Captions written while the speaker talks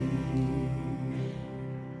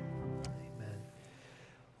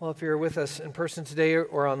Well, if you're with us in person today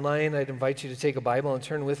or online, I'd invite you to take a Bible and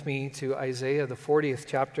turn with me to Isaiah, the 40th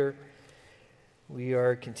chapter. We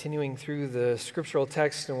are continuing through the scriptural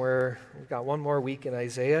text, and we've got one more week in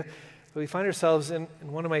Isaiah. But we find ourselves in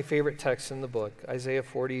one of my favorite texts in the book, Isaiah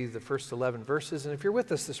 40, the first 11 verses. And if you're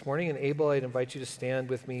with us this morning and able, I'd invite you to stand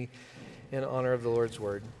with me in honor of the Lord's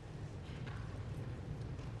word.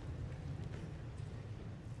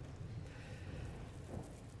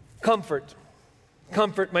 Comfort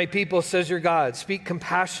my people, says your God. Speak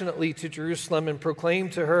compassionately to Jerusalem and proclaim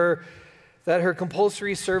to her that her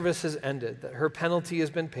compulsory service has ended, that her penalty has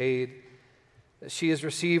been paid, that she has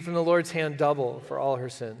received from the Lord's hand double for all her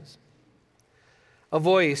sins. A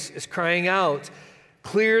voice is crying out,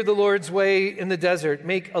 clear the Lord's way in the desert,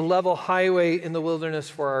 make a level highway in the wilderness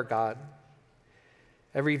for our God.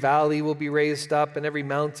 Every valley will be raised up, and every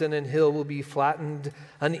mountain and hill will be flattened.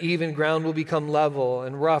 Uneven ground will become level,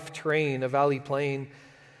 and rough terrain a valley plain.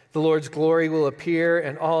 The Lord's glory will appear,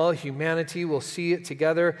 and all humanity will see it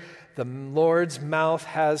together. The Lord's mouth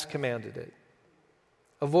has commanded it.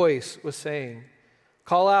 A voice was saying,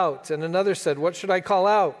 call out. And another said, what should I call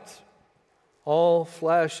out? All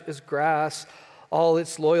flesh is grass. All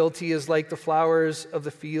its loyalty is like the flowers of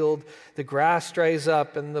the field. The grass dries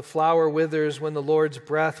up and the flower withers when the Lord's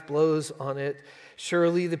breath blows on it.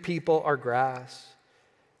 Surely the people are grass.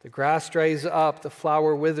 The grass dries up, the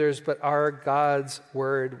flower withers, but our God's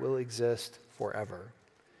word will exist forever.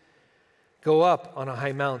 Go up on a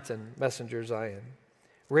high mountain, messenger Zion.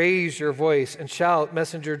 Raise your voice and shout,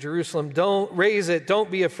 messenger Jerusalem. Don't raise it. Don't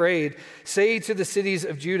be afraid. Say to the cities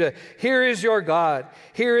of Judah, here is your God.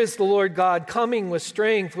 Here is the Lord God, coming with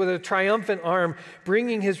strength, with a triumphant arm,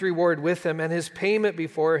 bringing his reward with him and his payment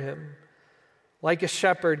before him. Like a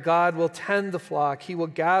shepherd, God will tend the flock. He will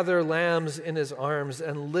gather lambs in his arms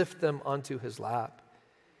and lift them onto his lap.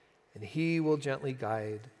 And he will gently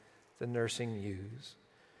guide the nursing ewes.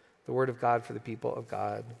 The word of God for the people of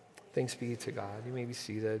God. Thanks be to God. You may be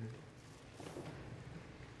seated.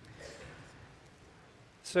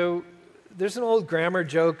 So there's an old grammar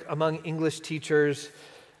joke among English teachers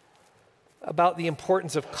about the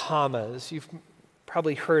importance of commas. You've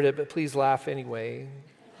probably heard it, but please laugh anyway.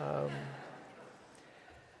 I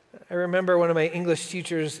remember one of my English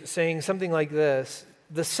teachers saying something like this.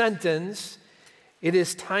 The sentence, it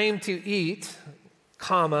is time to eat,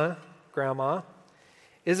 comma, grandma,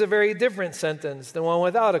 is a very different sentence than one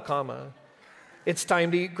without a comma. It's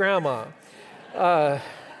time to eat grandma.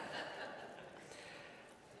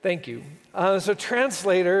 Thank you. So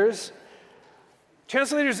translators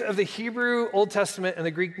of the Hebrew Old Testament and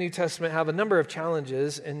the Greek New Testament have a number of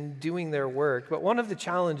challenges in doing their work, but one of the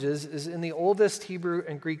challenges is in the oldest Hebrew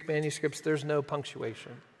and Greek manuscripts, there's no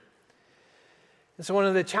punctuation. And so one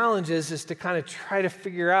of the challenges is to kind of try to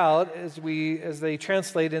figure out, as they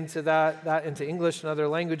translate into that into English and other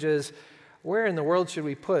languages, where in the world should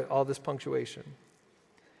we put all this punctuation?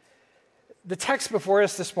 The text before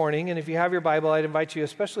us this morning, and if you have your Bible, I'd invite you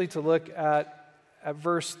especially to look at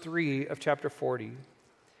verse 3 of chapter 40.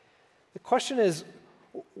 The question is,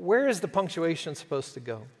 where is the punctuation supposed to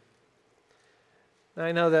go? Now,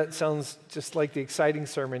 I know that sounds just like the exciting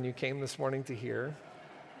sermon you came this morning to hear.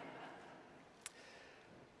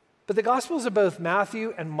 But the Gospels of both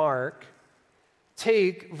Matthew and Mark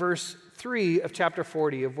take verse 3 of chapter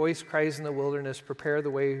 40, a voice cries in the wilderness, prepare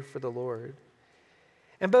the way for the Lord.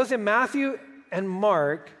 And both in Matthew and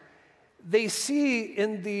Mark, they see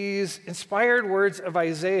in these inspired words of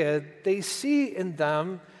Isaiah, they see in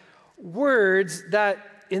them words that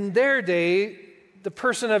in their day, the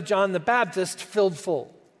person of John the Baptist filled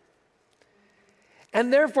full.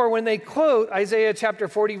 And therefore, when they quote Isaiah chapter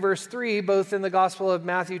 40, verse 3, both in the Gospel of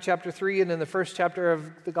Matthew chapter 3 and in the first chapter of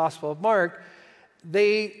the Gospel of Mark,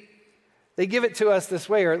 they give it to us this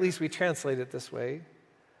way, or at least we translate it this way.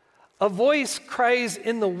 A voice cries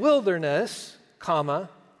in the wilderness, comma,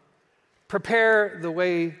 prepare the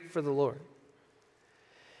way for the Lord.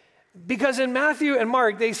 Because in Matthew and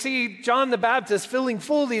Mark, they see John the Baptist filling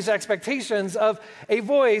full these expectations of a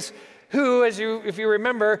voice who, if you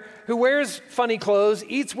remember, who wears funny clothes,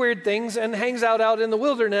 eats weird things, and hangs out in the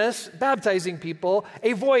wilderness, baptizing people.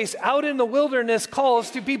 A voice out in the wilderness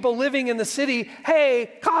calls to people living in the city,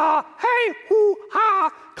 hey, ka, hey, hoo,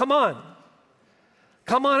 ha, come on.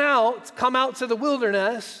 Come out to the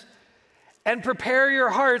wilderness, and prepare your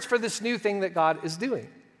hearts for this new thing that God is doing.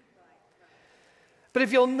 But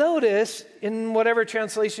if you'll notice, in whatever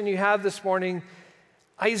translation you have this morning,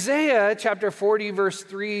 Isaiah chapter 40, verse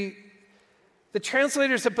 3, the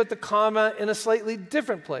translators have put the comma in a slightly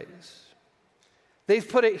different place. They've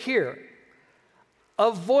put it here. A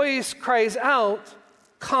voice cries out,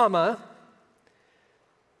 comma,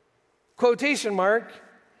 quotation mark,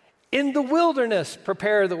 in the wilderness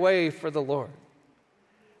prepare the way for the Lord.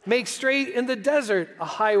 Make straight in the desert a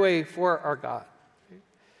highway for our God.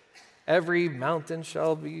 Every mountain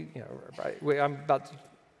shall be, wait, I'm about to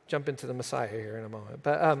jump into the Messiah here in a moment.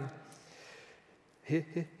 But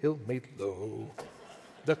he'll make low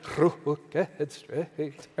the crooked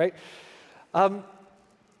straight, right? But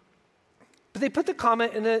they put the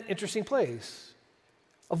comment in an interesting place.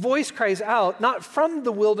 A voice cries out, not from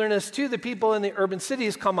the wilderness to the people in the urban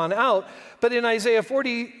cities, come on out, but in Isaiah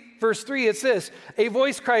 40, verse 3, it's this: a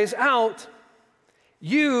voice cries out,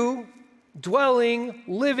 you dwelling,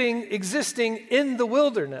 living, existing in the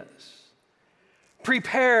wilderness,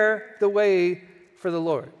 prepare the way for the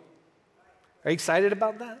Lord. Are you excited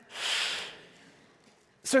about that?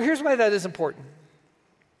 So here's why that is important.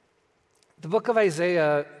 The book of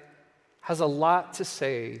Isaiah has a lot to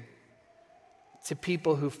say to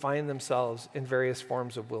people who find themselves in various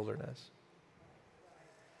forms of wilderness.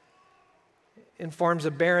 In forms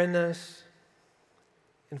of barrenness,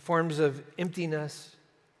 in forms of emptiness,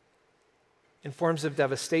 in forms of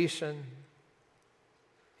devastation,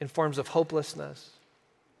 in forms of hopelessness,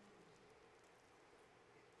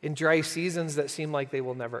 in dry seasons that seem like they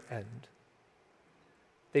will never end.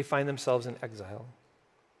 They find themselves in exile.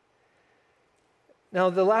 Now,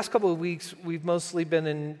 the last couple of weeks, we've mostly been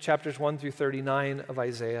in chapters 1 through 39 of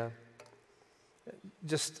Isaiah.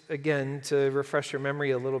 Just, again, to refresh your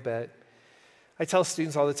memory a little bit, I tell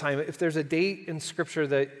students all the time, if there's a date in Scripture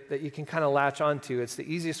that you can kind of latch onto, it's the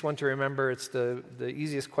easiest one to remember, it's the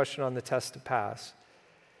easiest question on the test to pass.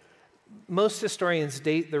 Most historians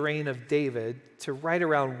date the reign of David to right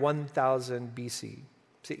around 1000 BC.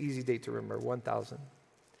 It's an easy date to remember, 1000.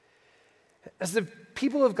 As the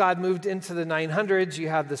people of God moved into the 900s, you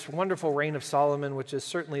have this wonderful reign of Solomon, which is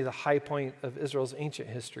certainly the high point of Israel's ancient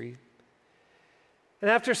history. And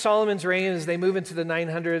after Solomon's reign, as they move into the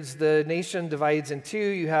 900s, the nation divides in two.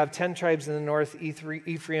 You have 10 tribes in the north,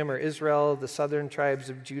 Ephraim or Israel, the southern tribes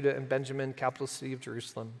of Judah and Benjamin, capital city of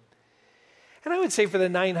Jerusalem. And I would say for the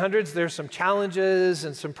 900s, there's some challenges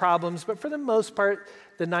and some problems, but for the most part,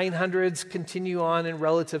 the 900s continue on in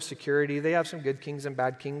relative security. They have some good kings and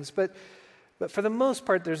bad kings, but for the most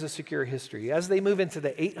part, there's a secure history. As they move into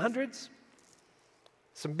the 800s,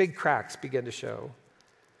 some big cracks begin to show.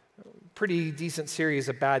 Pretty decent series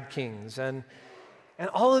of bad kings. And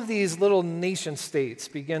all of these little nation states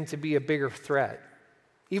begin to be a bigger threat.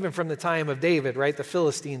 Even from the time of David, right? The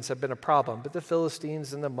Philistines have been a problem. But the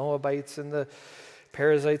Philistines and the Moabites and the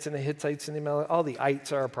Perizzites and the Hittites and the Amalekites, all the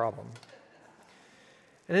ites are a problem.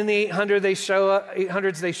 And in the 800s,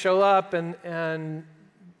 they show up and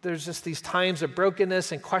there's just these times of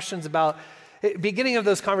brokenness and questions about beginning of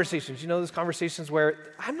those conversations. You know, those conversations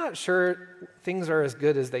where I'm not sure things are as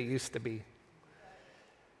good as they used to be.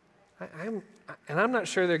 I'm not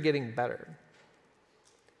sure they're getting better.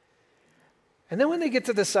 And then when they get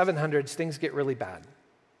to the 700s, things get really bad.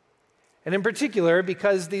 And in particular,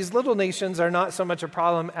 because these little nations are not so much a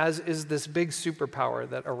problem as is this big superpower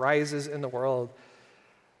that arises in the world,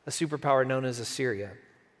 a superpower known as Assyria.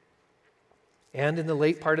 And in the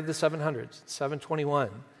late part of the 700s, 721,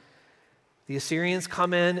 the Assyrians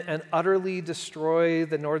come in and utterly destroy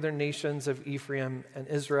the northern nations of Ephraim and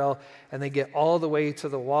Israel, and they get all the way to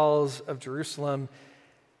the walls of Jerusalem,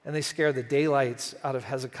 and they scare the daylights out of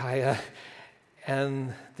Hezekiah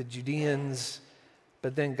and the Judeans,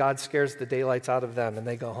 but then God scares the daylights out of them, and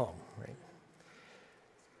they go home, right?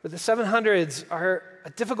 But the 700s are a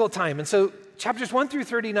difficult time, and so chapters 1 through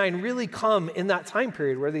 39 really come in that time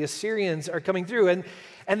period where the Assyrians are coming through.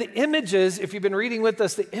 And the images, if you've been reading with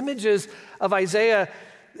us, the images of Isaiah,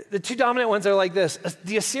 the two dominant ones are like this.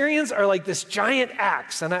 The Assyrians are like this giant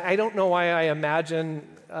axe. And I don't know why I imagine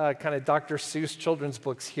kind of Dr. Seuss children's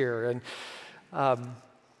books here.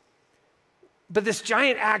 But this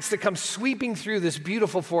giant axe that comes sweeping through this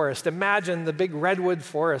beautiful forest. Imagine the big redwood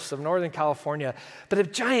forests of Northern California. But a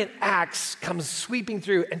giant axe comes sweeping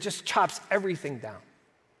through and just chops everything down.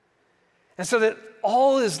 And so that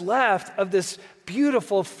all is left of this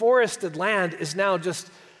beautiful forested land is now just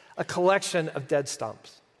a collection of dead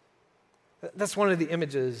stumps. That's one of the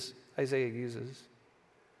images Isaiah uses.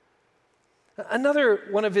 Another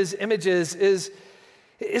one of his images is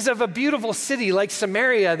of a beautiful city like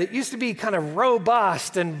Samaria that used to be kind of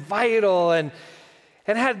robust and vital and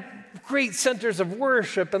had great centers of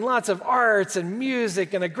worship and lots of arts and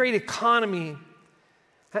music and a great economy.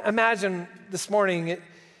 Imagine this morning,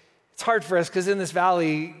 it's hard for us because in this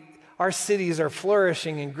valley, our cities are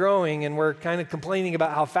flourishing and growing, and we're kind of complaining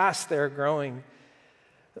about how fast they're growing.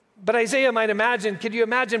 But Isaiah might imagine, could you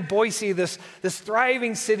imagine Boise, this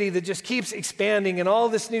thriving city that just keeps expanding and all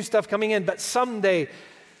this new stuff coming in, but someday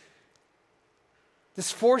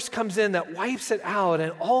this force comes in that wipes it out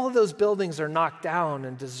and all of those buildings are knocked down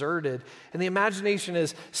and deserted. And the imagination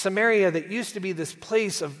is Samaria, that used to be this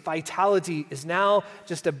place of vitality, is now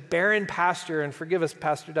just a barren pasture, and forgive us,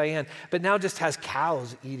 Pastor Diane, but now just has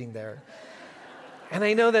cows eating there. And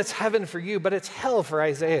I know that's heaven for you, but it's hell for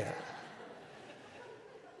Isaiah.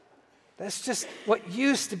 That's just what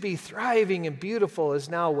used to be thriving and beautiful is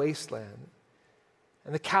now wasteland.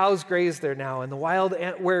 And the cows graze there now, and the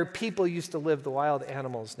where people used to live, the wild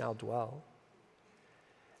animals now dwell.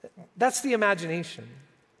 That's the imagination.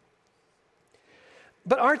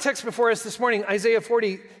 But our text before us this morning, Isaiah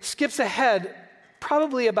 40, skips ahead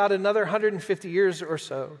probably about another 150 years or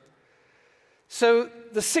so. So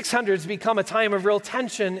the 600s become a time of real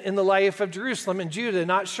tension in the life of Jerusalem and Judah,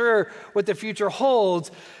 not sure what the future holds.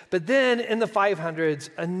 But then in the 500s,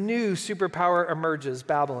 a new superpower emerges,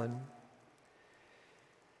 Babylon.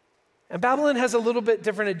 And Babylon has a little bit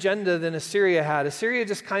different agenda than Assyria had. Assyria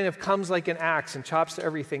just kind of comes like an axe and chops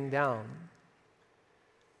everything down.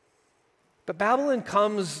 But Babylon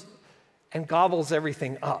comes and gobbles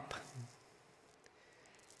everything up.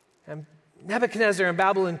 And Nebuchadnezzar and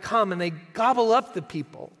Babylon come and they gobble up the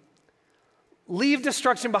people, leave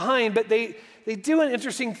destruction behind, but they do an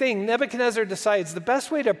interesting thing. Nebuchadnezzar decides the best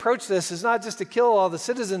way to approach this is not just to kill all the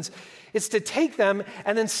citizens, it's to take them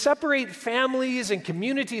and then separate families and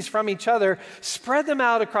communities from each other, spread them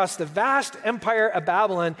out across the vast empire of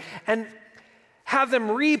Babylon, and have them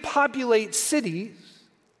repopulate cities.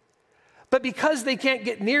 But because they can't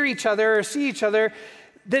get near each other or see each other,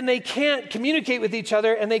 then they can't communicate with each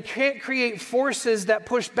other, and they can't create forces that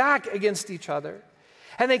push back against each other.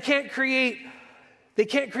 And they can't create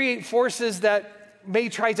forces that may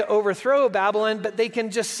try to overthrow Babylon, but they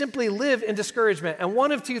can just simply live in discouragement. And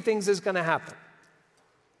one of two things is going to happen.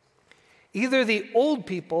 Either the old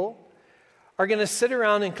people are going to sit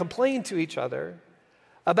around and complain to each other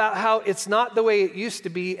about how it's not the way it used to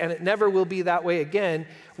be and it never will be that way again.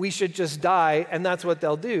 We should just die, and that's what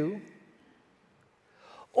they'll do.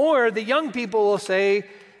 Or the young people will say,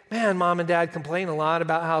 man, mom and dad complain a lot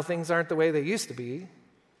about how things aren't the way they used to be.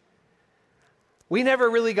 We never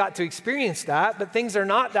really got to experience that, but things are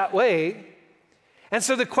not that way. And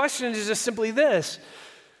so the question is just simply this: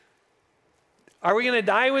 are we going to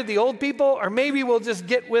die with the old people, or maybe we'll just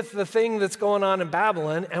get with the thing that's going on in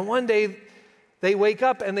Babylon, and one day they wake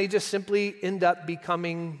up and they just simply end up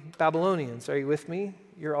becoming Babylonians? Are you with me?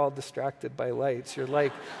 You're all distracted by lights. You're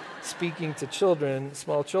like speaking to children,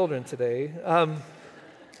 small children today.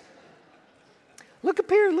 Look up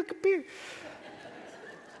here, look up here.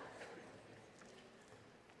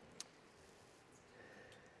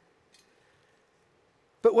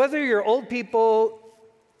 But whether you're old people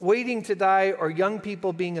waiting to die or young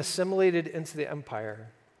people being assimilated into the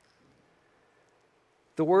empire,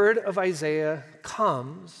 the word of Isaiah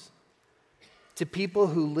comes to people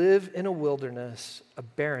who live in a wilderness, a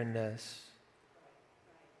barrenness,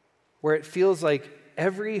 where it feels like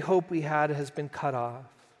every hope we had has been cut off.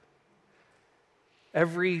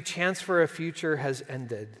 Every chance for a future has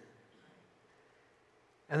ended.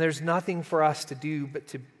 And there's nothing for us to do but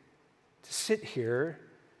to sit here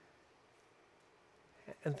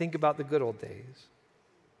and think about the good old days.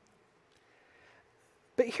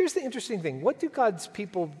 But here's the interesting thing. What do God's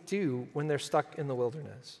people do when they're stuck in the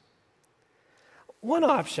wilderness? One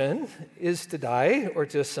option is to die or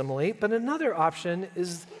to assimilate, but another option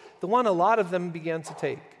is the one a lot of them began to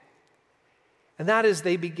take. And that is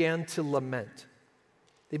they began to lament.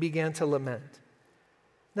 They began to lament.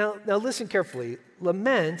 Now listen carefully.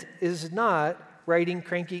 Lament is not writing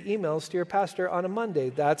cranky emails to your pastor on a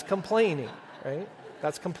Monday. That's complaining, right?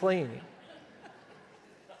 That's complaining.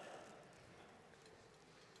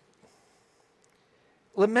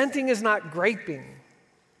 Lamenting is not griping.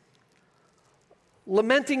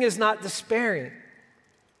 Lamenting is not despairing.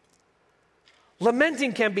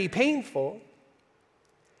 Lamenting can be painful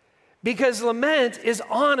because lament is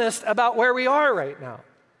honest about where we are right now.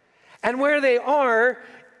 And where they are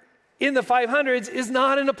in the 500s is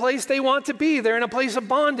not in a place they want to be. They're in a place of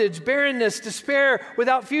bondage, barrenness, despair,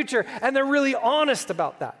 without future. And they're really honest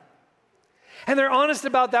about that. And they're honest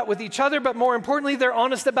about that with each other, but more importantly, they're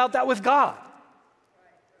honest about that with God.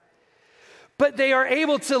 But they are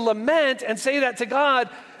able to lament and say that to God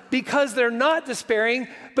because they're not despairing,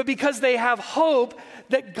 but because they have hope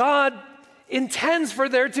that God intends for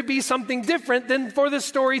there to be something different than for the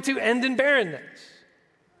story to end in barrenness.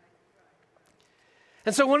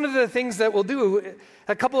 And so one of the things that we'll do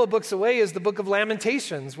a couple of books away is the book of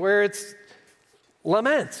Lamentations, where it's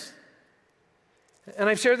laments. And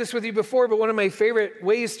I've shared this with you before, but one of my favorite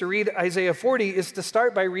ways to read Isaiah 40 is to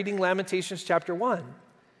start by reading Lamentations chapter 1,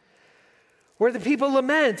 where the people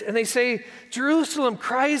lament and they say, Jerusalem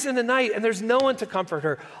cries in the night and there's no one to comfort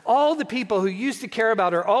her. All the people who used to care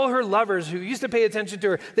about her, all her lovers who used to pay attention to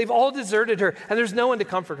her, they've all deserted her and there's no one to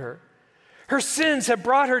comfort her. Her sins have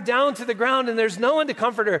brought her down to the ground and there's no one to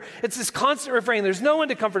comfort her. It's this constant refrain. There's no one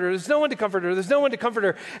to comfort her. There's no one to comfort her. There's no one to comfort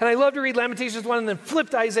her. And I love to read Lamentations 1 and then flip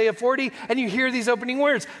to Isaiah 40 and you hear these opening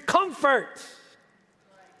words. Comfort.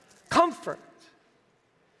 Comfort.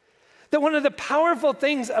 That one of the powerful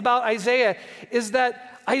things about Isaiah is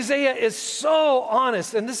that Isaiah is so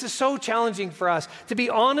honest, and this is so challenging for us, to be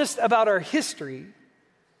honest about our history.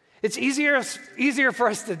 It's easier for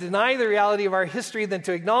us to deny the reality of our history than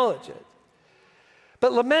to acknowledge it.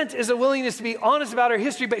 But lament is a willingness to be honest about our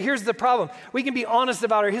history, but here's the problem. We can be honest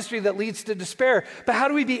about our history that leads to despair, but how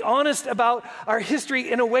do we be honest about our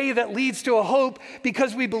history in a way that leads to a hope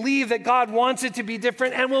because we believe that God wants it to be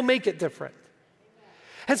different and will make it different?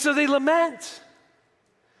 And so they lament.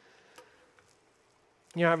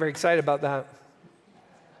 You're not very excited about that.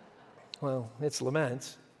 Well, it's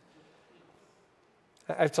laments.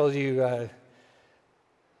 I've told you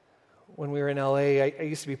when we were in LA, I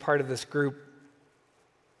used to be part of this group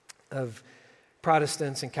of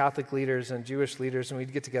Protestants and Catholic leaders and Jewish leaders, and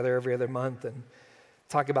we'd get together every other month and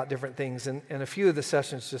talk about different things. And a few of the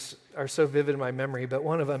sessions just are so vivid in my memory, but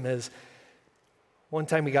one of them is one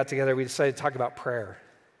time we got together, we decided to talk about prayer.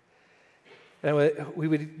 And we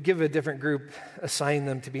would give a different group, assign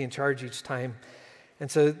them to be in charge each time. And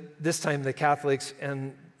so this time the Catholics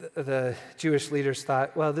and the Jewish leaders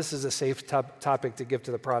thought, well, this is a safe topic to give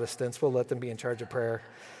to the Protestants. We'll let them be in charge of prayer.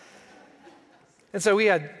 And so we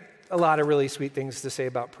had a lot of really sweet things to say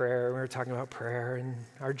about prayer. We were talking about prayer and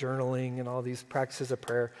our journaling and all these practices of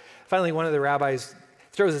prayer. Finally, one of the rabbis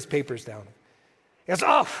throws his papers down. He goes,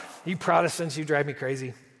 oh, you Protestants, you drive me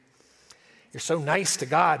crazy. You're so nice to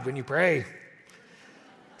God when you pray.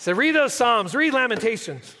 So read those Psalms, read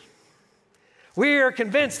Lamentations. We are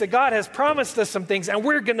convinced that God has promised us some things and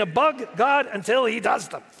we're going to bug God until he does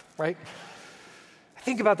them, right? I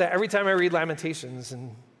think about that every time I read Lamentations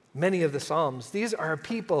and many of the Psalms. These are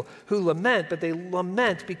people who lament, but they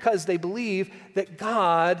lament because they believe that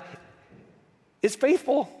God is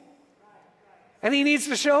faithful and he needs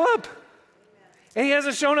to show up. And he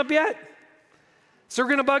hasn't shown up yet. So we're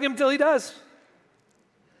going to bug him till he does.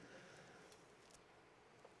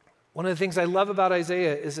 One of the things I love about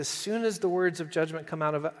Isaiah is as soon as the words of judgment come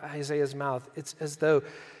out of Isaiah's mouth, it's as though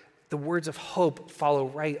the words of hope follow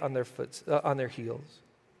right on their heels.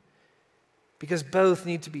 Because both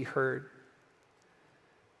need to be heard.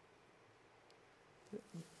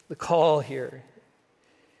 The call here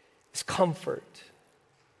is comfort.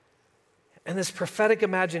 And this prophetic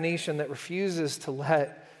imagination that refuses to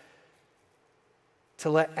let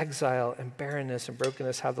exile and barrenness and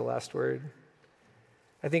brokenness have the last word.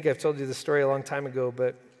 I think I've told you this story a long time ago,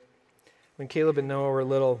 but when Caleb and Noah were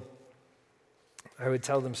little, I would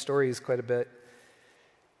tell them stories quite a bit.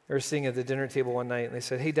 They were sitting at the dinner table one night, and they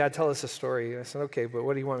said, hey, Dad, tell us a story. I said, okay, but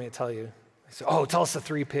what do you want me to tell you? I said, oh, tell us the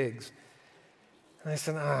 3 pigs. And I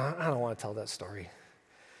said, I don't want to tell that story.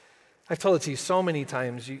 I've told it to you so many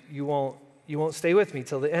times, you won't stay with me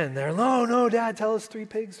till the end. They're, no, Dad, tell us 3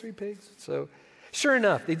 pigs, 3 pigs. So sure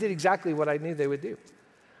enough, they did exactly what I knew they would do.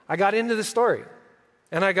 I got into the story.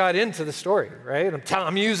 And I got into the story, right?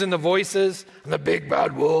 I'm using the voices. I'm the big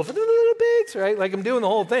bad wolf and the little pigs, right? Like I'm doing the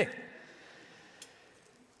whole thing.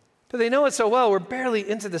 But they know it so well, we're barely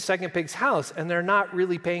into the second pig's house, and they're not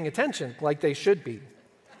really paying attention like they should be.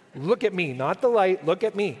 Look at me, not the light, look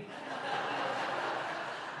at me.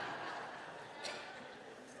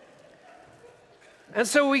 And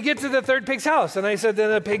so we get to the third pig's house, and I said,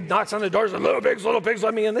 then the pig knocks on the doors, and little pigs,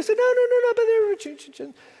 let me in. They said, no, but they were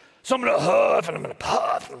chin. So I'm going to huff, and I'm going to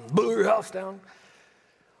puff, and blow your house down.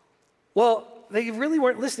 Well, they really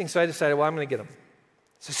weren't listening, so I decided, well, I'm going to get them.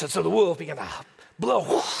 So the wolf began to blow.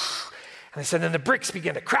 And I said, then the bricks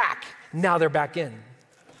began to crack. Now they're back in.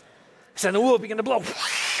 I said, the wolf began to blow.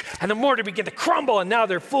 And the mortar began to crumble, and now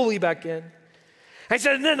they're fully back in. I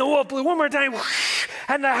said, and then the wolf blew one more time,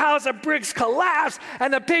 and the house of bricks collapsed,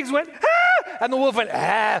 and the pigs went, ah! And the wolf went,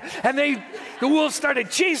 ah! And the wolf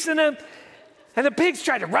started chasing them. And the pigs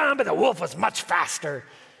tried to run, but the wolf was much faster.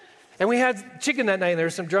 And we had chicken that night, and there were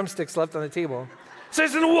some drumsticks left on the table. So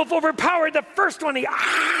the wolf overpowered the first one.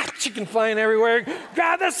 Chicken flying everywhere.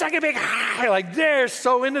 Grab the second pig. Like they're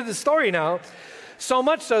so into the story now. So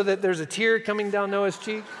much so that there's a tear coming down Noah's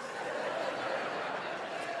cheek.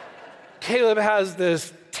 Caleb has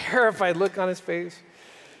this terrified look on his face.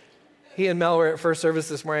 He and Mel were at first service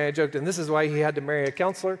this morning. I joked, and this is why he had to marry a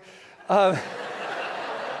counselor. I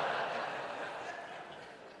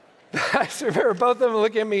remember both of them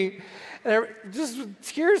looking at me, and just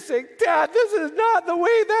tears saying, Dad, this is not the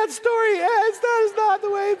way that story ends. That is not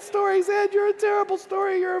the way the stories end. You're a terrible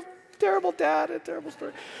story. You're a terrible dad, a terrible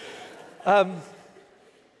story.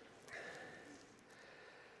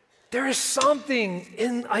 There is something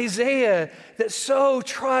in Isaiah that so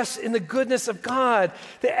trusts in the goodness of God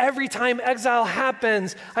that every time exile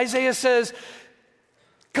happens, Isaiah says,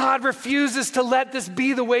 God refuses to let this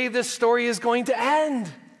be the way this story is going to end.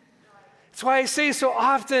 That's why I say so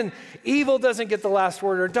often, evil doesn't get the last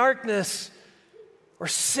word, or darkness, or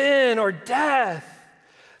sin, or death.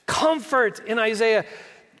 Comfort in Isaiah,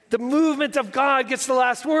 the movement of God gets the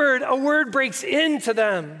last word. A word breaks into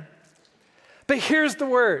them. But here's the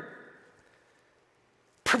word.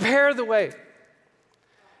 Prepare the way.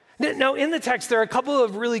 Now, in the text, there are a couple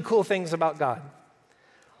of really cool things about God.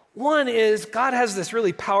 One is God has this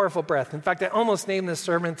really powerful breath. In fact, I almost named this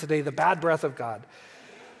sermon today, The Bad Breath of God.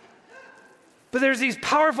 But there's these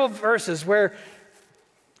powerful verses where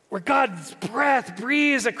God's breath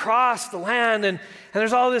breathes across the land, and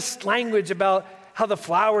there's all this language about how the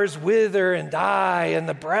flowers wither and die, and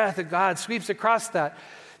the breath of God sweeps across that.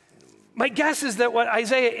 My guess is that what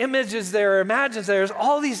Isaiah images there, or imagines there, is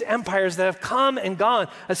all these empires that have come and gone,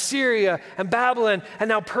 Assyria and Babylon, and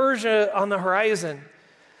now Persia on the horizon.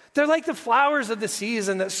 They're like the flowers of the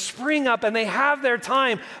season that spring up and they have their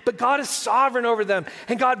time, but God is sovereign over them,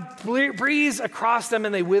 and God breathes across them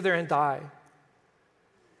and they wither and die.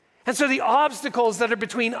 And so the obstacles that are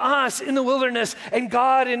between us in the wilderness and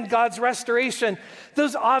God in God's restoration,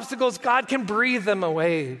 those obstacles, God can breathe them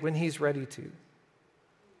away when He's ready to.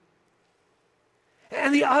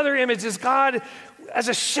 And the other image is God as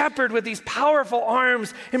a shepherd with these powerful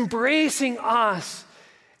arms embracing us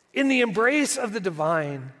in the embrace of the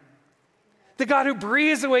divine. The God who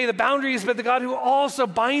breathes away the boundaries, but the God who also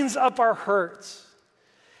binds up our hurts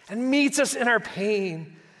and meets us in our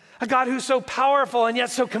pain. A God who's so powerful and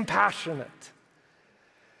yet so compassionate.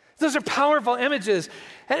 Those are powerful images.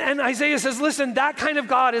 And Isaiah says, listen, that kind of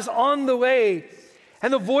God is on the way.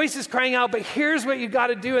 And the voice is crying out, but here's what you've got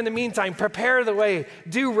to do in the meantime. Prepare the way.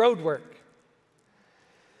 Do road work.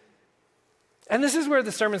 And this is where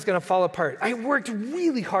the sermon's going to fall apart. I worked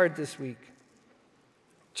really hard this week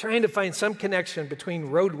trying to find some connection between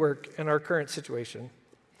road work and our current situation.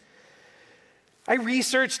 I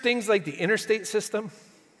researched things like the interstate system,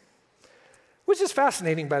 which is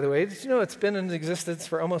fascinating, by the way. Did you know it's been in existence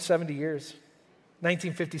for almost 70 years?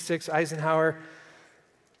 1956, Eisenhower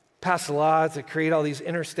passed a law to create all these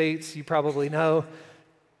interstates. You probably know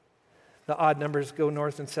the odd numbers go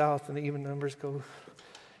north and south, and the even numbers go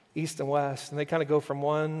east and west. And they kind of go from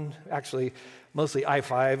one, actually, mostly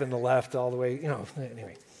I-5 and the left all the way,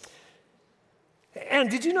 anyway.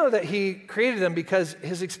 And did you know that he created them because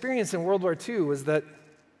his experience in World War II was that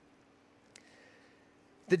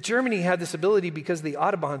Germany had this ability because of the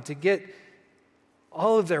Autobahn to get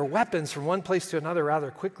all of their weapons from one place to another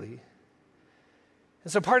rather quickly.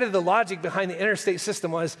 And so part of the logic behind the interstate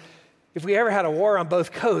system was if we ever had a war on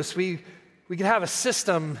both coasts, we could have a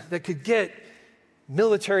system that could get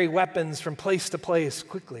military weapons from place to place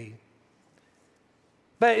quickly.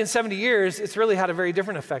 But in 70 years, it's really had a very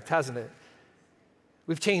different effect, hasn't it?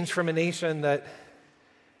 We've changed from a nation that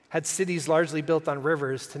had cities largely built on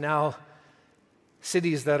rivers to now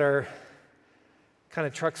cities that are kind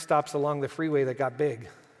of truck stops along the freeway that got big.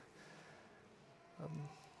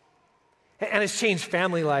 And it's changed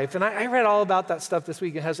family life. And I read all about that stuff this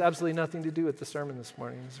week. It has absolutely nothing to do with the sermon this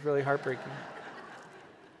morning. It's really heartbreaking.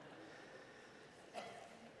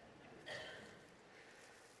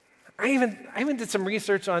 I even did some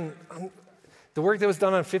research on the work that was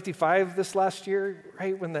done on 55 this last year,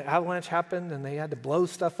 right, when the avalanche happened and they had to blow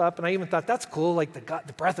stuff up. And I even thought, that's cool, like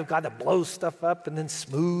the breath of God that blows stuff up and then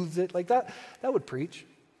smooths it. Like that would preach.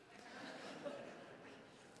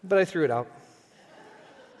 But I threw it out.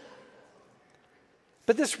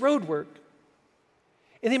 But this road work,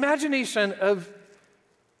 in the imagination of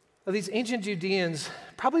these ancient Judeans,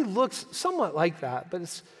 probably looks somewhat like that,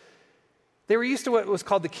 but they were used to what was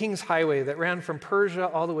called the King's Highway that ran from Persia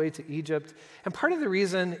all the way to Egypt. And part of the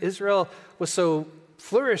reason Israel was so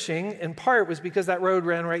flourishing, in part, was because that road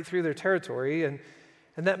ran right through their territory, and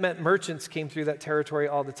that meant merchants came through that territory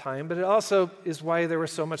all the time. But it also is why there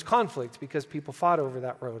was so much conflict, because people fought over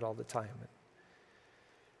that road all the time.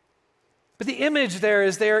 But the image there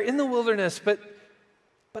is they are in the wilderness, but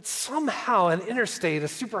somehow an interstate, a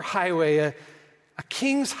superhighway, a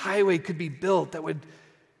King's Highway could be built that would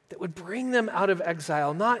that would bring them out of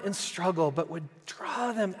exile, not in struggle, but would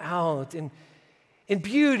draw them out in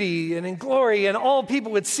beauty and in glory, and all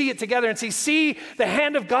people would see it together and see the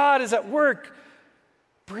hand of God is at work,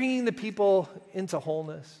 bringing the people into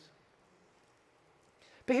wholeness.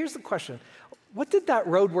 But here's the question. What did that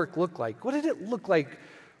road work look like? What did it look like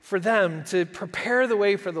for them to prepare the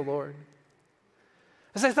way for the Lord?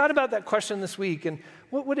 As I thought about that question this week, and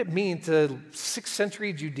what would it mean to 6th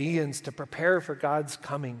century Judeans to prepare for God's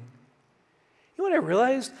coming? You know what I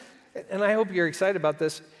realized, and I hope you're excited about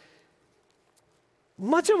this,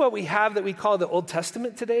 much of what we have that we call the Old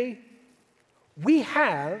Testament today, we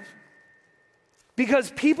have because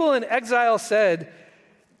people in exile said,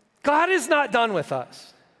 God is not done with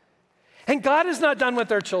us, and God is not done with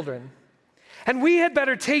their children. And we had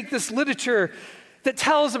better take this literature that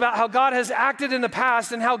tells about how God has acted in the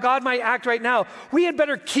past and how God might act right now. We had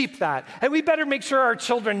better keep that, and we better make sure our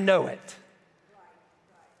children know it.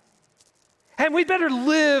 And we better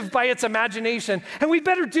live by its imagination, and we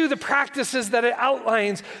better do the practices that it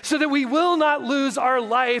outlines so that we will not lose our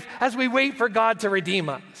life as we wait for God to redeem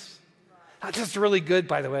us. That's just really good,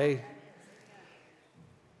 by the way.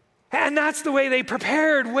 And that's the way they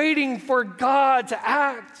prepared, waiting for God to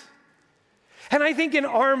act. And I think in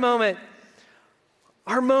our moment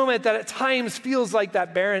that at times feels like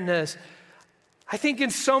that barrenness, I think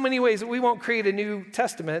in so many ways that we won't create a New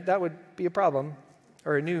Testament. That would be a problem.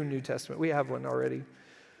 Or a New Testament. We have one already.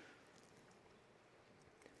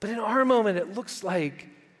 But in our moment, it looks like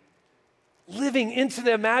living into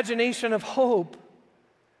the imagination of hope,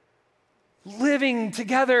 living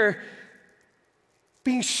together,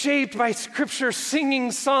 being shaped by Scripture,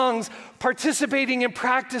 singing songs, participating in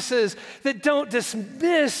practices that don't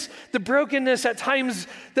dismiss the brokenness at times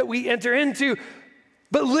that we enter into,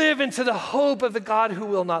 but live into the hope of the God who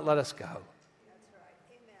will not let us go.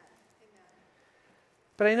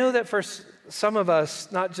 But I know that for some of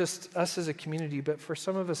us, not just us as a community, but for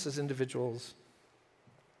some of us as individuals,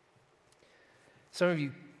 some of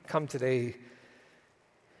you come today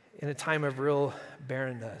in a time of real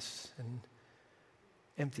barrenness and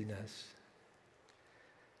emptiness,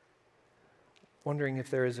 wondering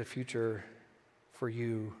if there is a future for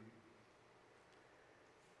you.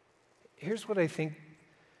 Here's what I think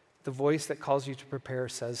the voice that calls you to prepare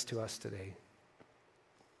says to us today.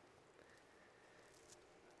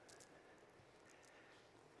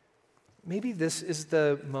 Maybe this is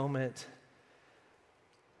the moment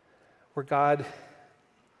where God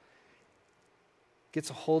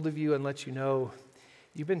gets a hold of you and lets you know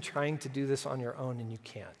you've been trying to do this on your own and you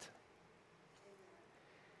can't.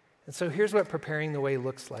 And so here's what preparing the way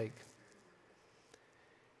looks like.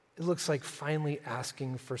 It looks like finally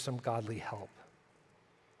asking for some godly help.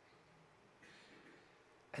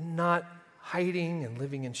 And not hiding and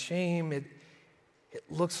living in shame. It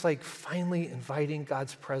looks like finally inviting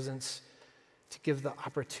God's presence to give the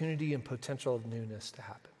opportunity and potential of newness to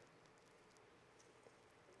happen.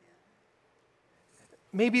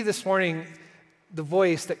 Maybe this morning, the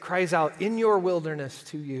voice that cries out in your wilderness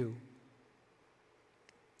to you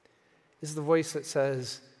is the voice that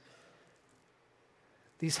says,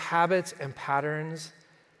 these habits and patterns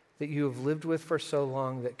that you have lived with for so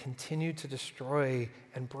long that continue to destroy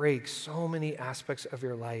and break so many aspects of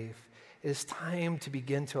your life, it is time to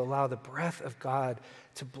begin to allow the breath of God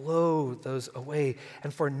to blow those away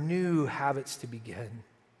and for new habits to begin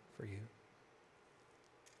for you.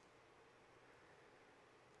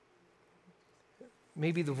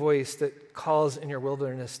 Maybe the voice that calls in your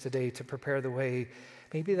wilderness today to prepare the way,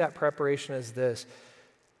 maybe that preparation is this: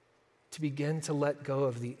 to begin to let go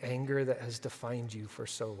of the anger that has defined you for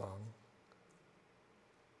so long.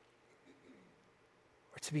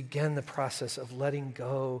 Or to begin the process of letting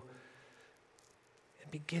go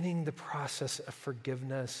and beginning the process of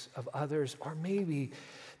forgiveness of others. Or maybe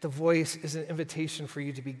the voice is an invitation for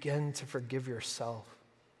you to begin to forgive yourself.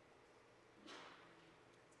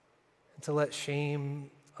 And to let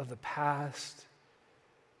shame of the past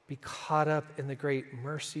be caught up in the great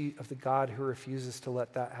mercy of the God who refuses to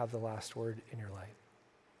let that have the last word in your life.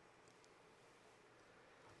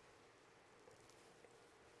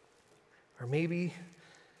 Or maybe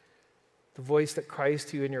the voice that cries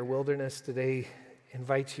to you in your wilderness today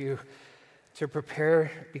invites you to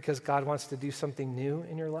prepare because God wants to do something new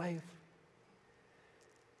in your life.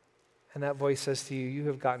 And that voice says to you, you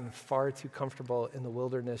have gotten far too comfortable in the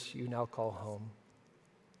wilderness you now call home.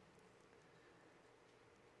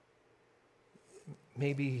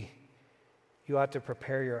 Maybe you ought to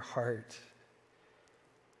prepare your heart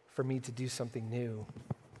for me to do something new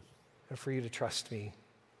and for you to trust me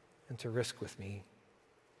and to risk with me.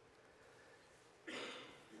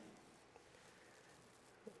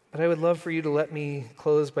 But I would love for you to let me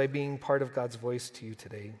close by being part of God's voice to you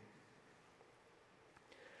today.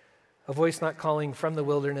 A voice not calling from the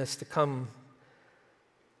wilderness to come,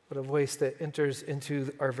 but a voice that enters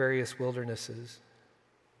into our various wildernesses.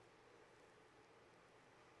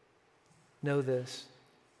 Know this: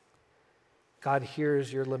 God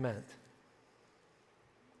hears your lament.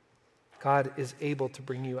 God is able to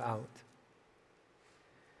bring you out.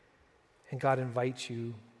 And God invites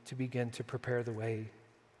you to begin to prepare the way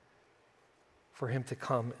for him to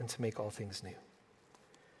come and to make all things new.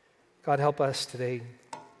 God, help us today.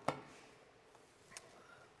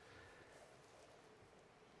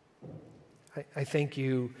 I thank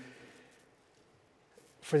you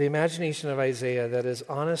for the imagination of Isaiah that is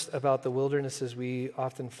honest about the wildernesses we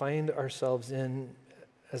often find ourselves in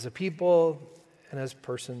as a people and as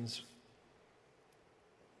persons.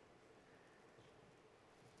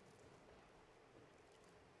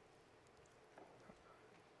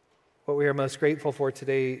 What we are most grateful for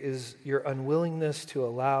today is your unwillingness to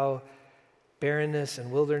allow barrenness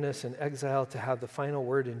and wilderness and exile to have the final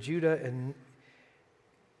word in Judah, and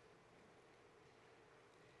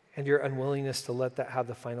your unwillingness to let that have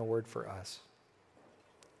the final word for us.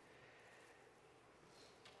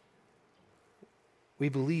 We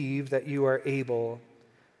believe that you are able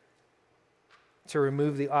to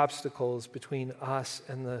remove the obstacles between us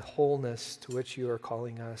and the wholeness to which you are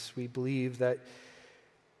calling us. We believe that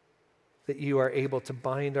you are able to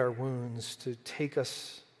bind our wounds, to take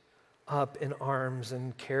us up in arms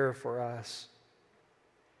and care for us,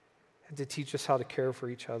 and to teach us how to care for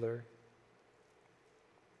each other.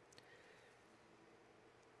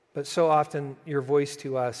 But so often your voice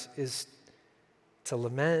to us is to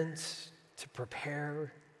lament, to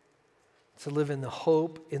prepare, to live in the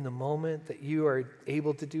hope in the moment that you are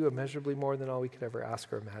able to do immeasurably more than all we could ever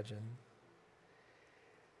ask or imagine.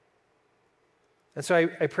 And so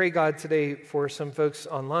I pray, God, today for some folks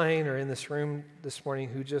online or in this room this morning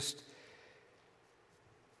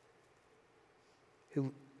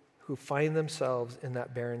who find themselves in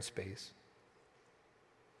that barren space.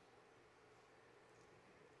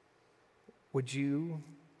 Would you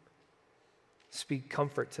speak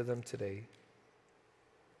comfort to them today?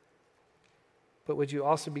 But would you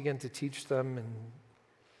also begin to teach them and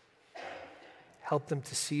help them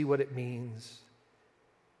to see what it means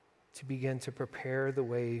to begin to prepare the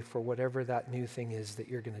way for whatever that new thing is that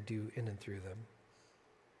you're going to do in and through them?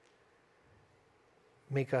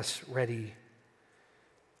 Make us ready.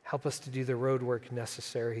 Help us to do the road work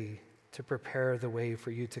necessary to prepare the way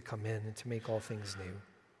for you to come in and to make all things new.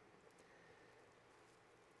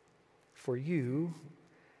 For you,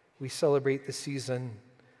 we celebrate the season,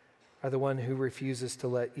 are the one who refuses to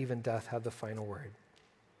let even death have the final word.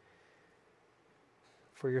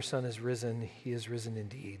 For your Son is risen, he is risen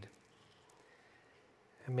indeed.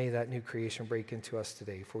 And may that new creation break into us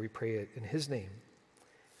today, for we pray it in his name.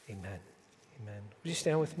 Amen. Amen. Would you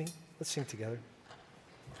stand with me? Let's sing together.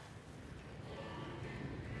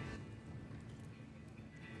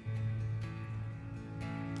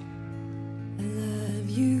 I love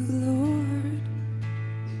you, Lord.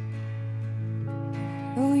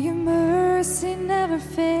 Oh, your mercy never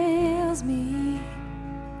fails me.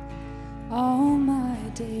 All my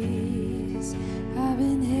days I've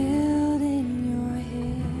been held in your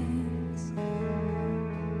hands.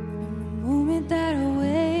 From the moment that I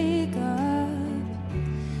wake up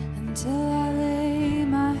until I lay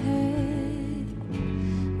my head,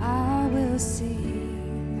 I will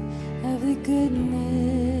sing of the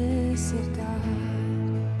goodness of God.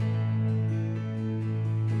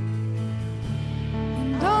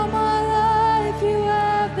 And all my life you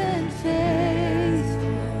have been faithful.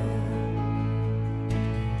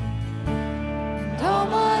 And all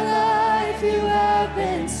my life you have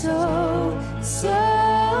been so,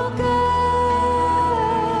 so good.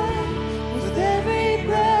 With every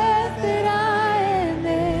breath that I am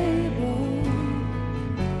able,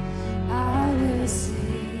 I will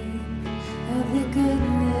sing of the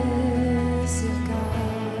goodness of God.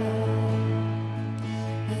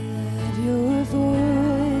 I love your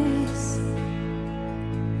voice.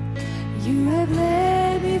 You have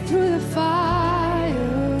led me through the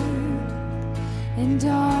fire in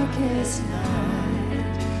darkest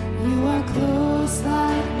night. You are close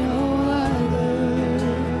like no other.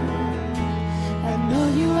 I've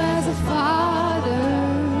known you as a father.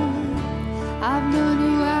 I've known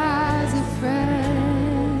you as a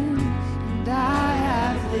friend. And I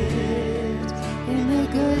have lived in the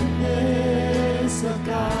goodness of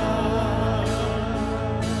God.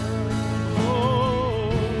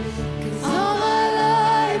 'Cause all my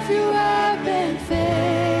life you have been faithful.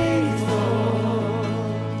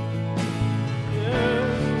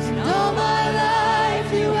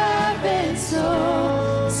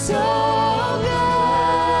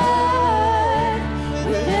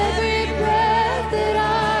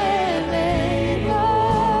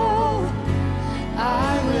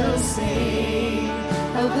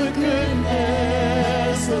 the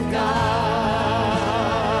goodness of God.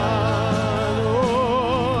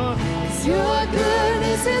 Oh, 'Cause your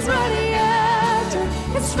goodness is running after,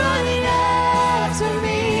 it's running after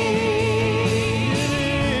me.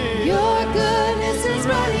 Your goodness is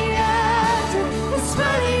running after, it's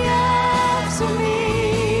running after me.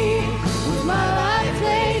 With my life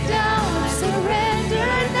laid down, I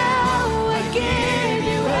surrender now. I give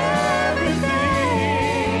you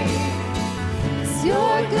everything. 'Cause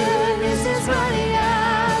your goodness is running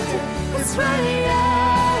after, it's running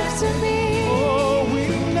after me. oh, we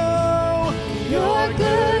know Your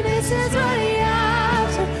goodness is running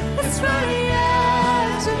after, it's running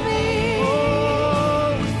after me.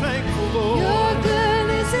 Oh, we're thankful, Lord. Your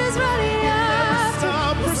goodness is running after,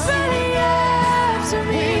 stop it's pursuing. running after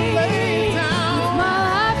me. We lay down. With my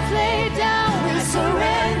life laid down, I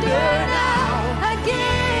surrender now. I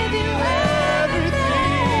give you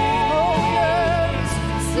everything. Oh, yes.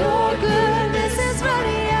 Your goodness is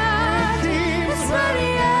running after, it's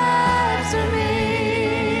running after me.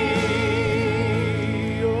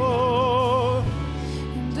 Oh,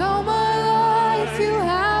 And all my life you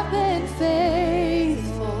have been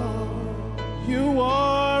faithful. you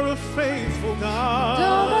are a faithful And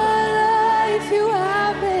all God. my life you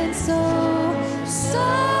have been so, so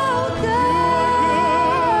good.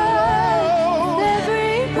 With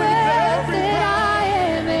every breath that I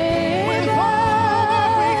am With all that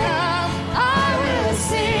we able, have, I will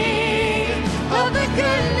sing of the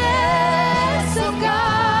goodness of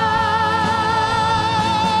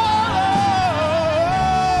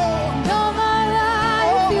God. And all my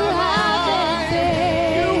life you have been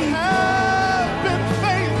you faithful. have been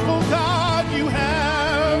faithful, God. You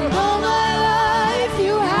have. All my life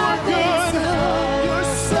you have been Good. so, You're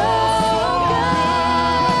so Every good.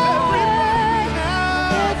 breath we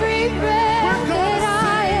have, Every breath We're gonna that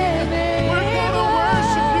I am we're gonna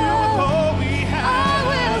worship you with able, all we I have.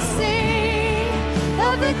 will sing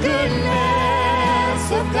of the goodness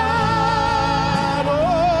of God.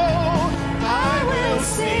 Oh, I will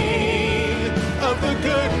sing of the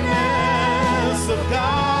goodness of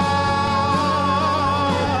God.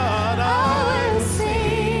 I will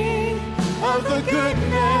sing of the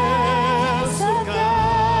goodness of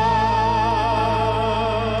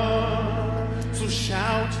God. So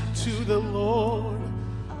shout to the Lord,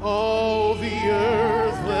 all the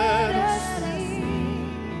earth, let us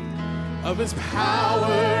of his power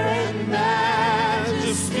and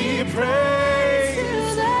majesty praise. to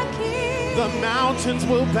the King. The mountains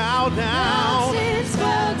will bow down Mountains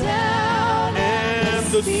bow down and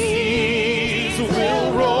the seas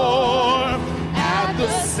will roar at the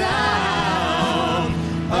sound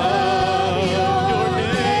of your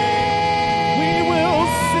name. We will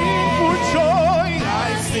sing for joy. I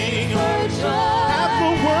sing for joy at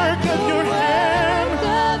the work of your hand.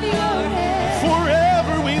 of your hand.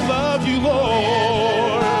 Forever we love you,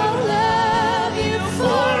 Lord. I'll love you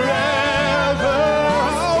Forever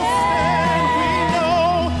I'll stand. We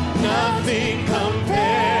know nothing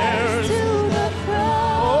compares. to the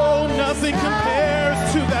cross. Oh, nothing compares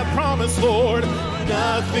to that promise, Lord.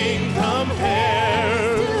 Nothing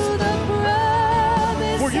compares. To the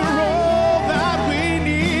promise For you're all that we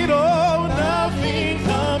need. Oh, nothing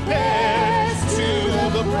compares to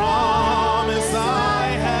the promise I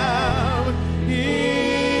have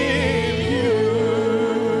in you.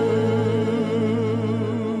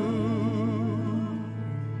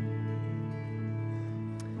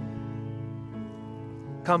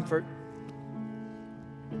 Comfort.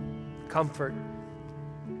 Comfort.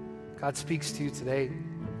 God speaks to you today.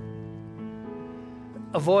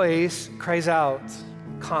 A voice cries out,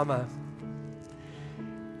 comma,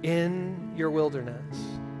 in your wilderness,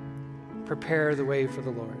 prepare the way for the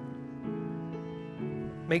Lord.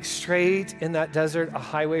 Make straight in that desert a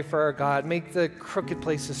highway for our God. Make the crooked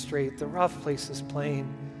places straight, the rough places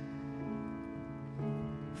plain.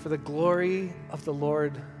 For the glory of the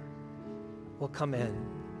Lord will come in,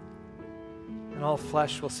 and all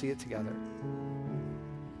flesh will see it together.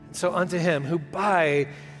 And so unto him who by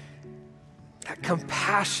that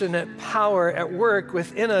compassionate power at work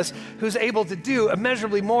within us, who's able to do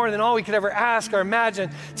immeasurably more than all we could ever ask or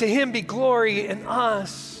imagine, to him be glory in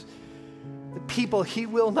us, the people he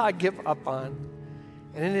will not give up on,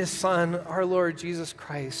 and in his Son, our Lord Jesus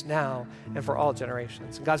Christ, now and for all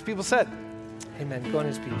generations. And God's people said, amen. Go in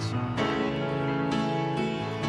his peace.